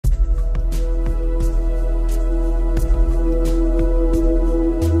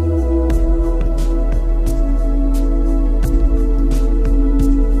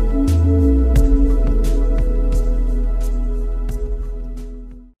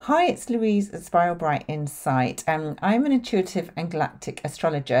Hi, it's Louise at Spiral Bright Insight. I'm an intuitive and galactic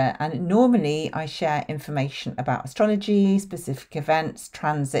astrologer, and normally I share information about astrology, specific events,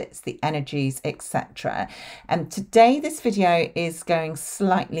 transits, the energies, etc. And today, this video is going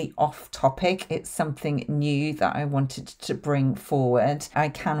slightly off topic. It's something new that I wanted to bring forward. I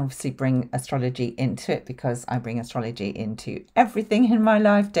can obviously bring astrology into it because I bring astrology into everything in my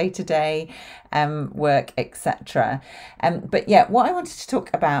life, day to day, work, etc. But yeah, what I wanted to talk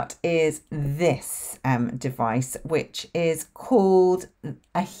about is this device, which is called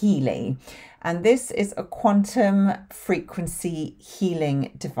a Healy. And this is a quantum frequency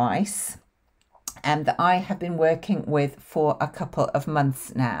healing device that I have been working with for a couple of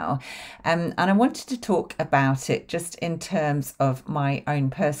months now. And I wanted to talk about it just in terms of my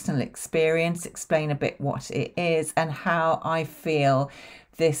own personal experience, explain a bit what it is and how I feel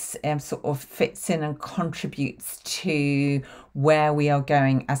this sort of fits in and contributes to where we are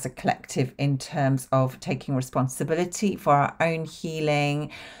going as a collective in terms of taking responsibility for our own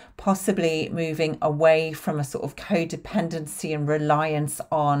healing, possibly moving away from a sort of codependency and reliance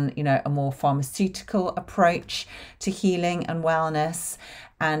on, a more pharmaceutical approach to healing and wellness.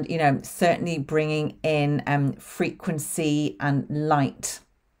 And, certainly bringing in frequency and light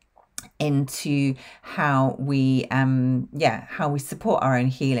into how we support our own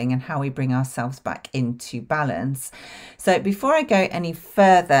healing and how we bring ourselves back into balance. So before I go any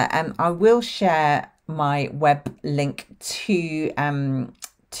further, I will share my web link to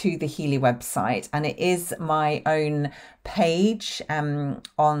the Healy website, and it is my own page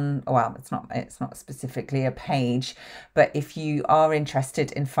it's not specifically a page, but if you are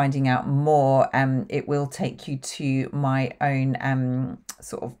interested in finding out more, it will take you to my own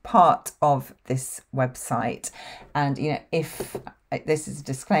sort of part of this website. And if this is a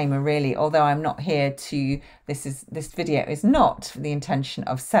disclaimer really, although I'm not here to, this video is not for the intention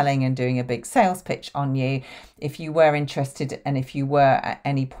of selling and doing a big sales pitch on you. If you were interested and if you were at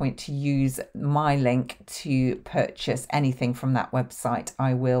any point to use my link to purchase anything from that website,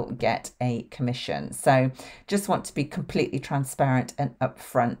 I will get a commission. So just want to be completely transparent and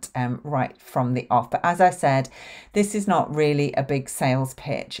upfront right from the off. But as I said, this is not really a big sales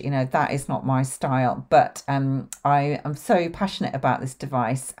pitch. That is not my style. But I am so passionate about this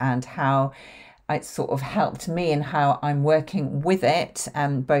device and how it sort of helped me and how I'm working with it,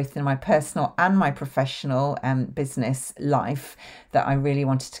 both in my personal and my professional business life, that I really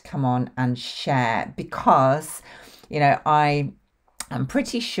wanted to come on and share because, I'm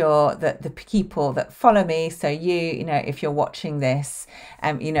pretty sure that the people that follow me, so if you're watching this,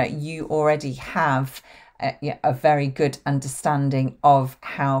 you already have a very good understanding of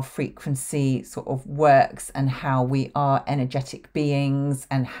how frequency sort of works and how we are energetic beings,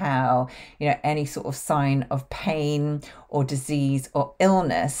 and how any sort of sign of pain or disease or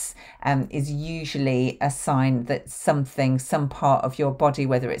illness is usually a sign that some part of your body,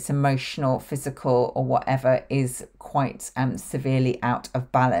 whether it's emotional, physical or whatever, is quite severely out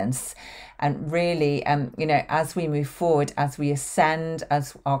of balance. And really, as we move forward, as we ascend,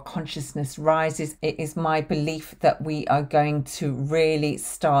 as our consciousness rises, it is my belief that we are going to really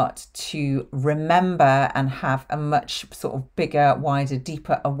start to remember and have a much sort of bigger, wider,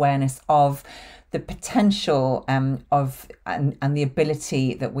 deeper awareness of the potential of the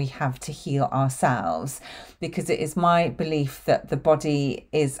ability that we have to heal ourselves, because it is my belief that the body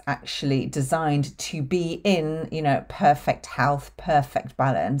is actually designed to be in perfect health, perfect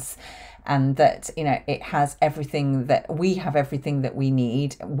balance, and that it has everything that we have, everything that we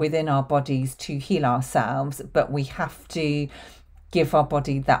need within our bodies to heal ourselves. But we have to give our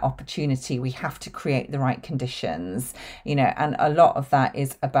body that opportunity. We have to create the right conditions, and a lot of that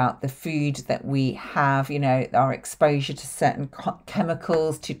is about the food that we have, our exposure to certain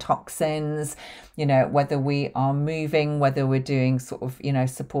chemicals, to toxins, whether we are moving, whether we're doing sort of,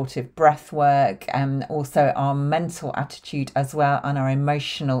 supportive breath work, and also our mental attitude as well, and our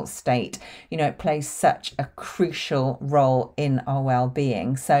emotional state, it plays such a crucial role in our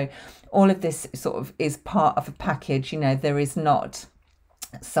well-being. So all of this sort of is part of a package. There is not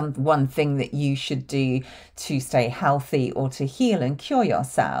some one thing that you should do to stay healthy or to heal and cure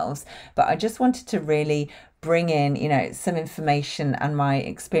yourselves. But I just wanted to really bring in, some information and my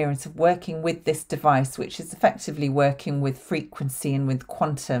experience of working with this device, which is effectively working with frequency and with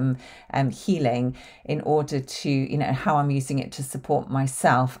quantum healing, in order to, how I'm using it to support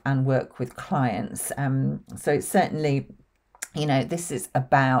myself and work with clients. So certainly, this is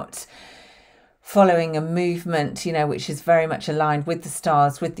about following a movement, you know, which is very much aligned with the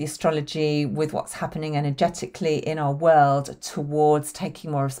stars, with the astrology, with what's happening energetically in our world, towards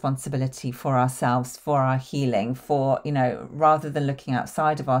taking more responsibility for ourselves, for our healing, for, you know, rather than looking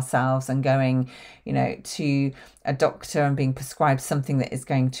outside of ourselves and going, you know, to a doctor and being prescribed something that is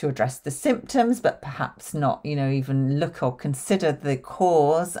going to address the symptoms, but perhaps not, you know, even look or consider the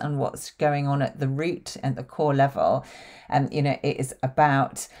cause and what's going on at the root and the core level. And, you know, it is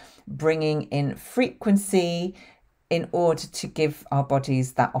about bringing in frequency in order to give our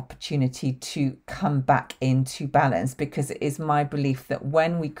bodies that opportunity to come back into balance, because it is my belief that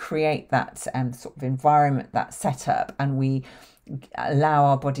when we create that sort of environment, that setup, and we allow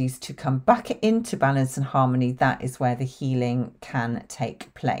our bodies to come back into balance and harmony, that is where the healing can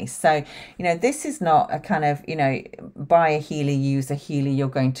take place. So, you know, this is not a kind of, you know, buy a Healy, use a Healy, you're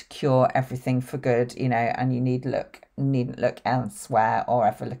going to cure everything for good, you know, and you needn't look elsewhere or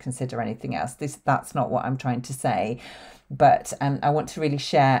ever consider anything else. That's not what I'm trying to say. But I want to really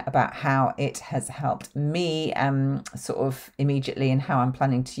share about how it has helped me sort of immediately, and how I'm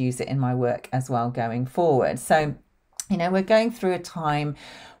planning to use it in my work as well going forward. So, you know, we're going through a time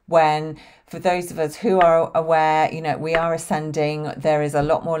when, for those of us who are aware, you know, we are ascending, there is a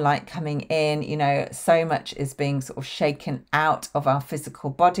lot more light coming in, you know, so much is being sort of shaken out of our physical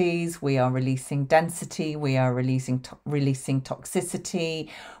bodies. We are releasing density, we are releasing toxicity,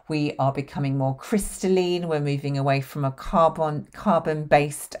 we are becoming more crystalline, we're moving away from a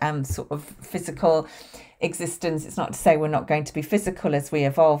carbon-based sort of physical existence. It's not to say we're not going to be physical as we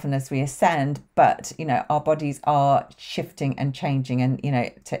evolve and as we ascend, but, you know, our bodies are shifting and changing, and, you know,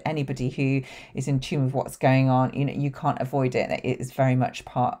 to anybody who is in tune with what's going on, you know, you can't avoid it. It is very much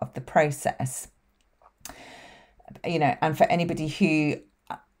part of the process, you know. And for anybody who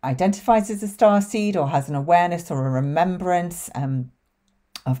identifies as a starseed or has an awareness or a remembrance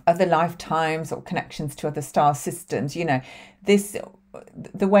of other lifetimes or connections to other star systems, you know,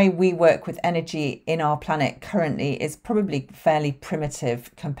 the way we work with energy in our planet currently is probably fairly primitive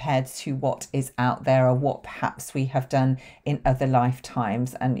compared to what is out there, or what perhaps we have done in other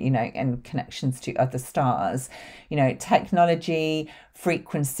lifetimes, and, you know, and connections to other stars. You know, technology,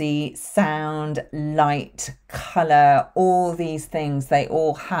 frequency, sound, light, color, all these things, they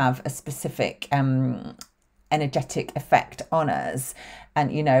all have a specific energetic effect on us.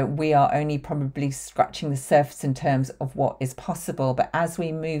 And, you know, we are only probably scratching the surface in terms of what is possible. But as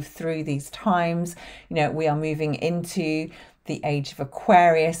we move through these times, you know, we are moving into the age of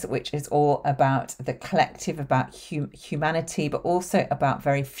Aquarius, which is all about the collective, about humanity, but also about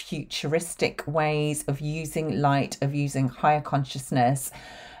very futuristic ways of using light, of using higher consciousness.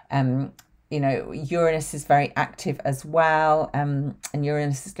 You know, Uranus is very active as well, and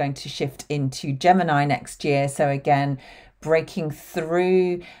Uranus is going to shift into Gemini next year. So again, breaking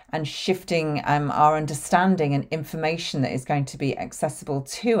through and shifting our understanding and information that is going to be accessible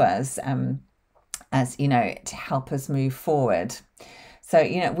to us, as, you know, to help us move forward. So,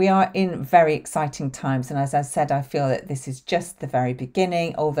 you know, we are in very exciting times. And as I said, I feel that this is just the very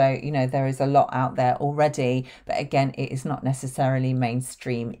beginning, although, you know, there is a lot out there already. But again, it is not necessarily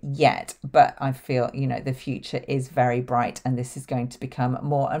mainstream yet. But I feel, you know, the future is very bright, and this is going to become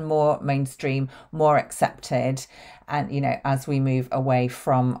more and more mainstream, more accepted. And, you know, as we move away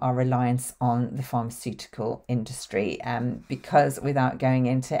from our reliance on the pharmaceutical industry, because without going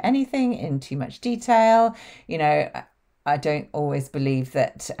into anything in too much detail, you know, I don't always believe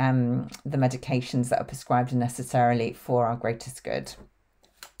that the medications that are prescribed are necessarily for our greatest good.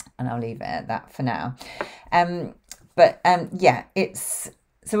 And I'll leave it at that for now. Yeah, it's...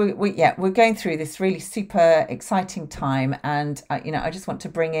 So we're going through this really super exciting time, and you know, I just want to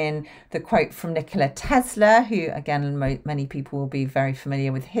bring in the quote from Nikola Tesla, who again many people will be very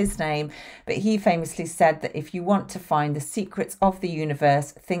familiar with his name, but he famously said that if you want to find the secrets of the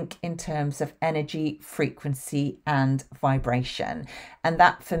universe, think in terms of energy, frequency, and vibration. And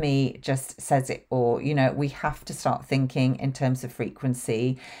that for me just says it all. You know, we have to start thinking in terms of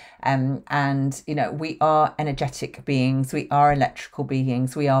frequency. And, you know, we are energetic beings, we are electrical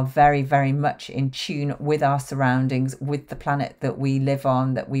beings, we are very, very much in tune with our surroundings, with the planet that we live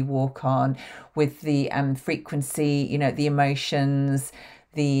on, that we walk on, with the frequency, you know, the emotions,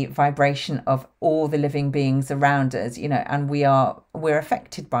 the vibration of all the living beings around us, you know, and we're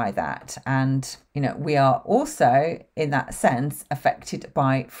affected by that. And, you know, we are also, in that sense, affected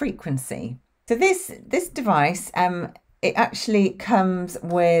by frequency. So this device, it actually comes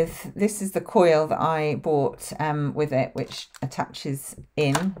with, this is the coil that I bought with it, which attaches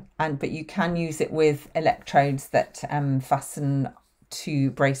in, but you can use it with electrodes that fasten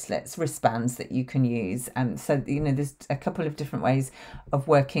to bracelets, wristbands that you can use. So, you know, there's a couple of different ways of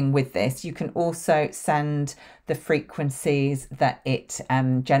working with this. You can also send the frequencies that it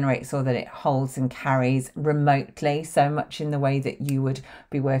generates or that it holds and carries remotely, so much in the way that you would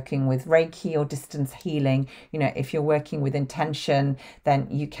be working with Reiki or distance healing. You know, if you're working with intention, then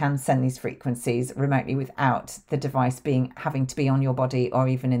you can send these frequencies remotely without the device having to be on your body or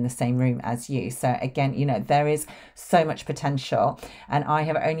even in the same room as you. So again, you know, there is so much potential, and I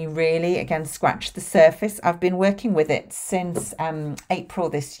have only really, again, scratched the surface. I've been working with it since April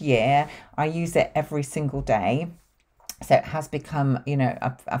this year. I use it every single day. So it has become, you know,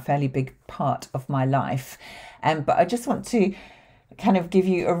 a fairly big part of my life. But I just want to kind of give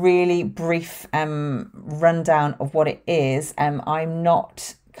you a really brief rundown of what it is. I'm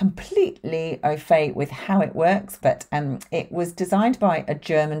not completely au fait with how it works, but it was designed by a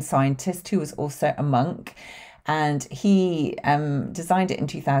German scientist who was also a monk. And he designed it in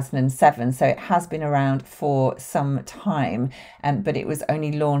 2007, so it has been around for some time, but it was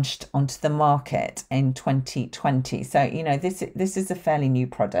only launched onto the market in 2020. So, you know, this is a fairly new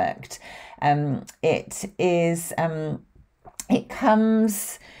product. It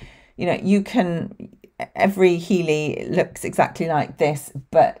comes, you know, every Healy looks exactly like this,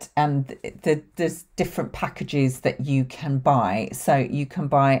 but there's different packages that you can buy. So you can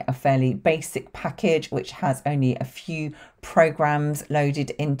buy a fairly basic package which has only a few programs loaded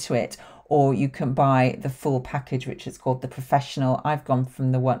into it, or you can buy the full package, which is called the professional. I've gone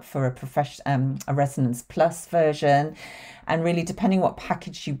from the one for a Resonance Plus version, and really depending what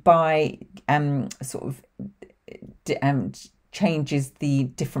package you buy, changes the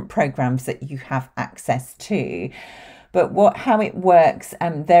different programs that you have access to. But how it works,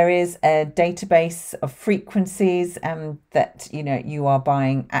 there is a database of frequencies that, you know, you are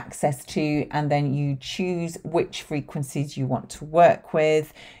buying access to, and then you choose which frequencies you want to work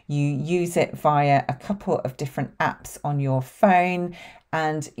with. You use it via a couple of different apps on your phone,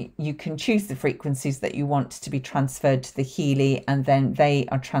 and you can choose the frequencies that you want to be transferred to the Healy, and then they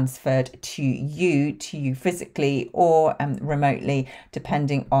are transferred to you physically or remotely,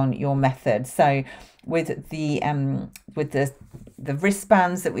 depending on your method. So with the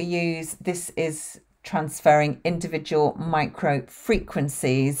wristbands that we use, this is transferring individual micro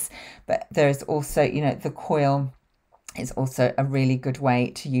frequencies, but there's also, you know, the coil is also a really good way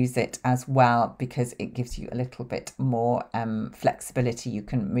to use it as well, because it gives you a little bit more flexibility. You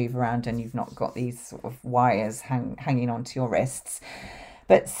can move around and you've not got these sort of wires hanging onto your wrists.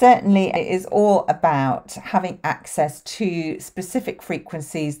 But certainly it is all about having access to specific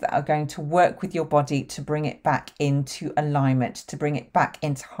frequencies that are going to work with your body to bring it back into alignment, to bring it back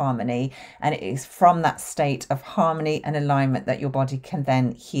into harmony. And it is from that state of harmony and alignment that your body can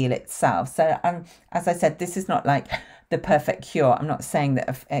then heal itself. So as I said, this is not like the perfect cure. I'm not saying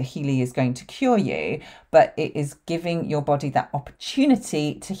that a Healy is going to cure you, but it is giving your body that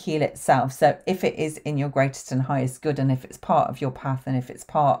opportunity to heal itself. So if it is in your greatest and highest good, and if it's part of your path, and if it's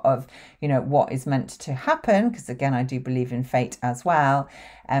part of, you know, what is meant to happen, because again, I do believe in fate as well,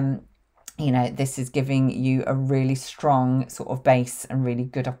 you know, this is giving you a really strong sort of base and really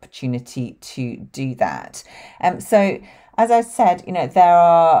good opportunity to do that. So as I said, you know, there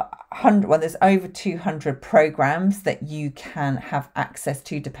are there's over 200 programs that you can have access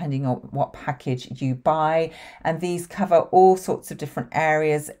to depending on what package you buy. And these cover all sorts of different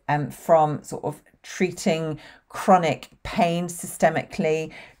areas, from sort of treating chronic pain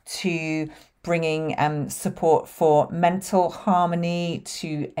systemically, to bringing support for mental harmony,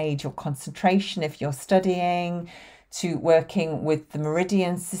 to aid your concentration if you're studying, to working with the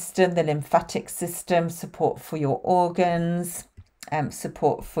meridian system, the lymphatic system, support for your organs,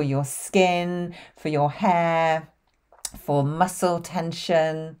 support for your skin, for your hair, for muscle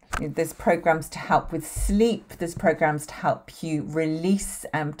tension. There's programs to help with sleep. There's programs to help you release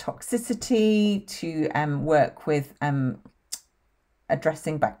toxicity, to work with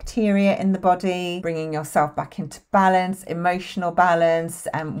addressing bacteria in the body, bringing yourself back into balance, emotional balance,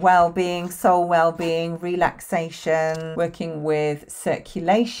 well-being, soul well-being, relaxation, working with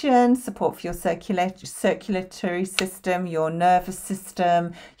circulation, support for your circulatory system, your nervous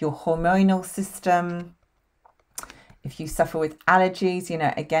system, your hormonal system. If you suffer with allergies, you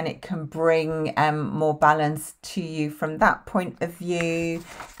know, again, it can bring more balance to you from that point of view.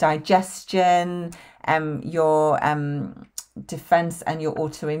 Digestion, your defense and your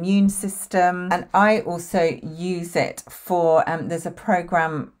autoimmune system. And I also use it for there's a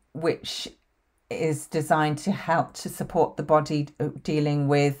program which is designed to help to support the body dealing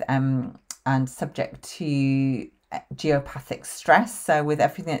with and subject to geopathic stress. So with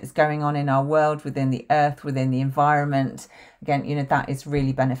everything that's going on in our world, within the earth, within the environment, again, you know, that is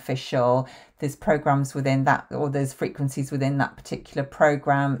really beneficial. There's programs within that, or there's frequencies within that particular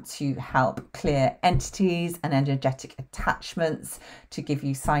program to help clear entities and energetic attachments, to give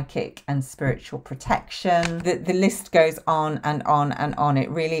you psychic and spiritual protection. The list goes on and on and on. It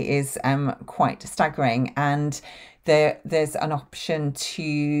really is quite staggering. And there's an option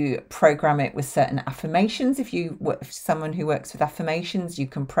to program it with certain affirmations. If someone who works with affirmations, you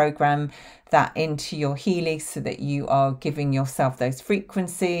can program that into your Healy so that you are giving yourself those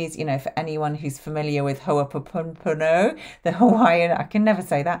frequencies. You know, for anyone who's familiar with Ho'oponopono, the Hawaiian, I can never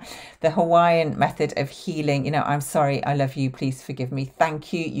say that, the Hawaiian method of healing, you know, I'm sorry, I love you, please forgive me,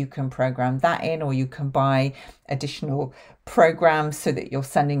 thank you. You can program that in, or you can buy additional programs so that you're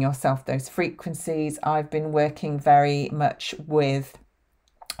sending yourself those frequencies. I've been working very much with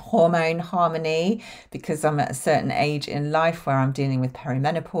hormone harmony because I'm at a certain age in life where I'm dealing with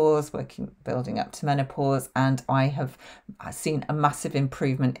perimenopause, building up to menopause, and I have seen a massive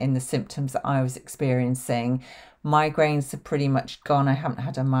improvement in the symptoms that I was experiencing. Migraines have pretty much gone. I haven't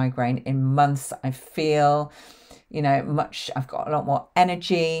had a migraine in months. I feel, you know, I've got a lot more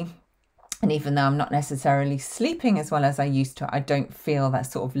energy. And even though I'm not necessarily sleeping as well as I used to, I don't feel that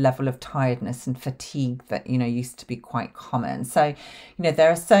sort of level of tiredness and fatigue that, you know, used to be quite common. So, you know, there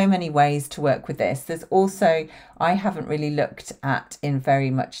are so many ways to work with this. There's also, I haven't really looked at in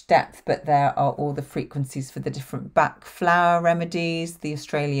very much depth, but there are all the frequencies for the different back flower remedies, the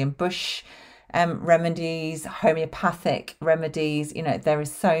Australian bush remedies, homeopathic remedies. You know, there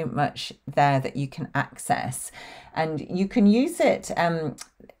is so much there that you can access, and you can use it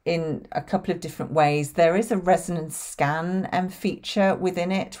in a couple of different ways. There is a resonance scan feature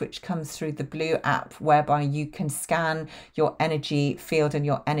within it, which comes through the Blue app, whereby you can scan your energy field and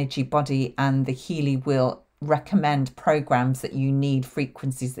your energy body, and the Healy will recommend programs that you need,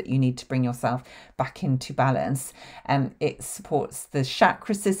 frequencies that you need to bring yourself back into balance. It supports the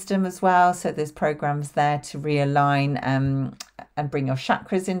chakra system as well, so there's programs there to realign and bring your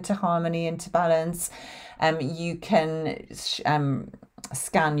chakras into harmony, into balance. You can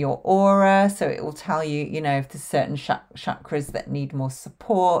scan your aura, so it will tell you, you know, if there's certain chakras that need more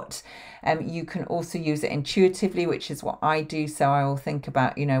support. You can also use it intuitively, which is what I do. So I will think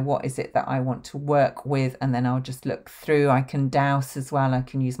about, you know, what is it that I want to work with, and then I'll just look through. I can dowse as well. I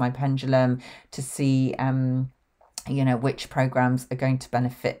can use my pendulum to see you know, which programs are going to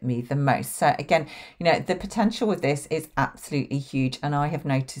benefit me the most. So again, you know, the potential with this is absolutely huge, and I have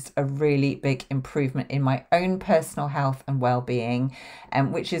noticed a really big improvement in my own personal health and well-being,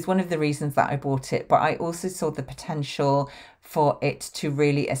 which is one of the reasons that I bought it. But I also saw the potential for it to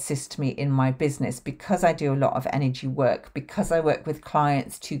really assist me in my business, because I do a lot of energy work, because I work with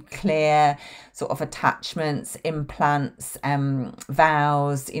clients to clear sort of attachments, implants,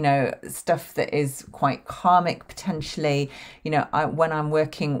 vows, you know, stuff that is quite karmic potentially. You know, when I'm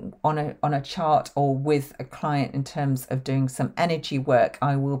working on a chart or with a client in terms of doing some energy work,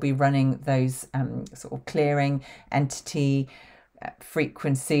 I will be running those sort of clearing entity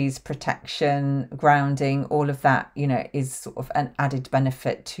frequencies, protection, grounding, all of that, you know, is sort of an added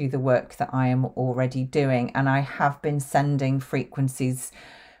benefit to the work that I am already doing. And I have been sending frequencies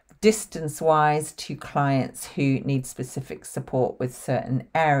distance wise to clients who need specific support with certain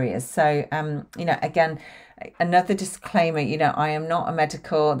areas. So you know, again, another disclaimer, you know, I am not a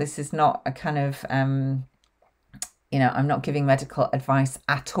medical, this is not a kind of you know, I'm not giving medical advice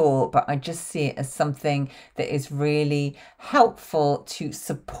at all, but I just see it as something that is really helpful to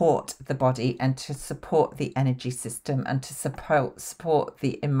support the body and to support the energy system and to support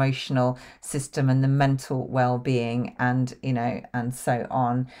the emotional system and the mental well-being, and, you know, and so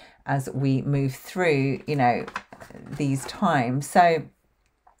on as we move through, you know, these times. So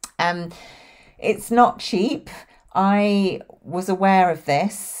it's not cheap. I was aware of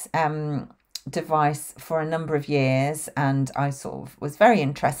this device for a number of years, and I sort of was very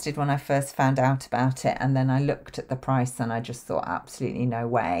interested when I first found out about it, and then I looked at the price and I just thought absolutely no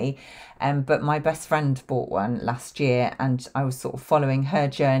way. But my best friend bought one last year, and I was sort of following her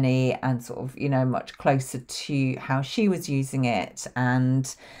journey and sort of, you know, much closer to how she was using it.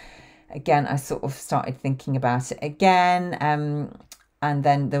 And again, I sort of started thinking about it again, and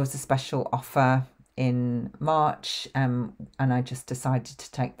then there was a special offer in March, and I just decided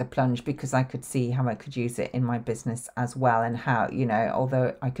to take the plunge because I could see how I could use it in my business as well, and how, you know,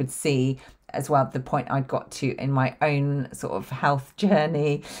 although I could see as well the point I'd got to in my own sort of health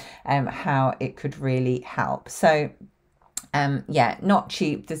journey, how it could really help. So yeah, not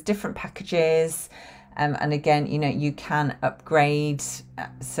cheap. There's different packages. And again, you know, you can upgrade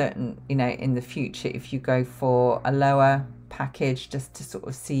certain, you know, in the future if you go for a lower package, just to sort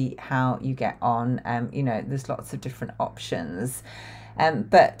of see how you get on. You know, there's lots of different options.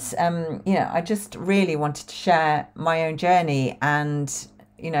 But you know, I just really wanted to share my own journey, and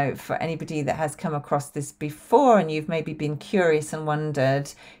you know, for anybody that has come across this before and you've maybe been curious and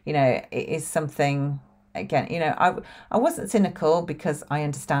wondered, you know, it is something. Again, you know, I wasn't cynical, because I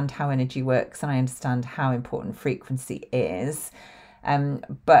understand how energy works and I understand how important frequency is.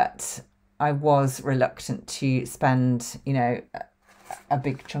 But I was reluctant to spend, you know, a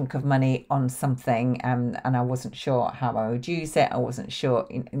big chunk of money on something, and I wasn't sure how I would use it. I wasn't sure,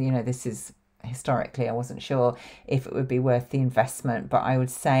 you know, this is historically, I wasn't sure if it would be worth the investment, but I would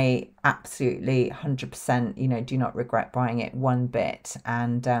say absolutely 100%, you know, do not regret buying it one bit.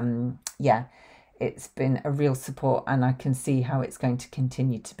 And yeah, it's been a real support, and I can see how it's going to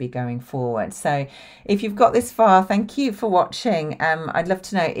continue to be going forward. So if you've got this far, thank you for watching. I'd love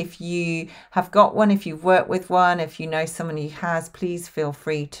to know if you have got one, if you've worked with one, if you know someone who has, please feel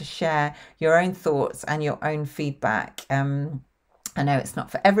free to share your own thoughts and your own feedback. I know it's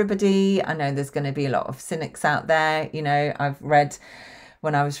not for everybody. I know there's going to be a lot of cynics out there. You know, I've read,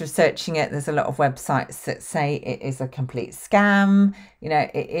 when I was researching it, there's a lot of websites that say it is a complete scam. You know,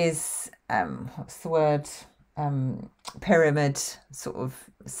 it is, what's the word? Pyramid sort of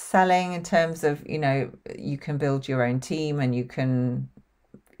selling, in terms of, you know, you can build your own team and you can,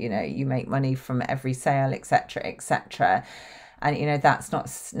 you know, you make money from every sale, etc., etc. And, you know, that's not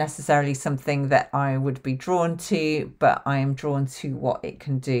necessarily something that I would be drawn to, but I am drawn to what it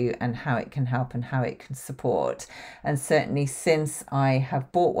can do and how it can help and how it can support. And certainly since I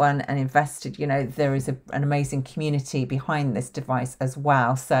have bought one and invested, you know, there is an amazing community behind this device as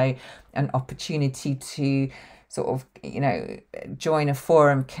well. So an opportunity to sort of, you know, join a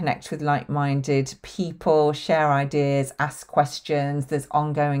forum, connect with like-minded people, share ideas, ask questions. There's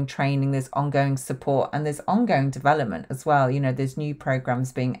ongoing training, there's ongoing support, and there's ongoing development as well. You know, there's new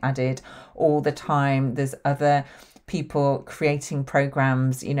programs being added all the time. There's other people creating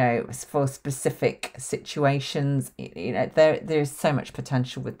programs, you know, for specific situations. You know, there's so much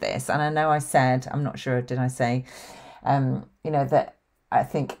potential with this. And I know I said, I'm not sure, did I say, you know, that I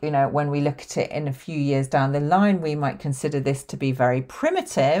think, you know, when we look at it in a few years down the line, we might consider this to be very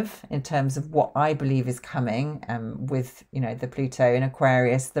primitive in terms of what I believe is coming with, you know, the Pluto in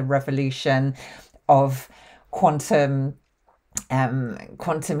Aquarius, the revolution of quantum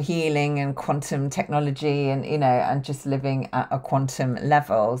healing and quantum technology, and, you know, and just living at a quantum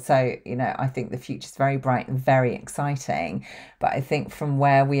level. So, you know, I think the future's very bright and very exciting. But I think from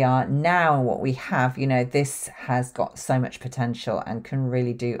where we are now and what we have, you know, this has got so much potential and can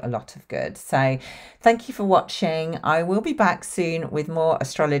really do a lot of good. So thank you for watching. I will be back soon with more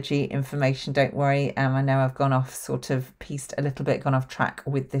astrology information. Don't worry. I know I've gone off, sort of pieced a little bit, gone off track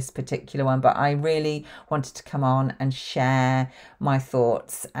with this particular one, but I really wanted to come on and share my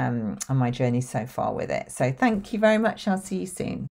thoughts and my journey so far with it. So thank you very much. I'll see you soon.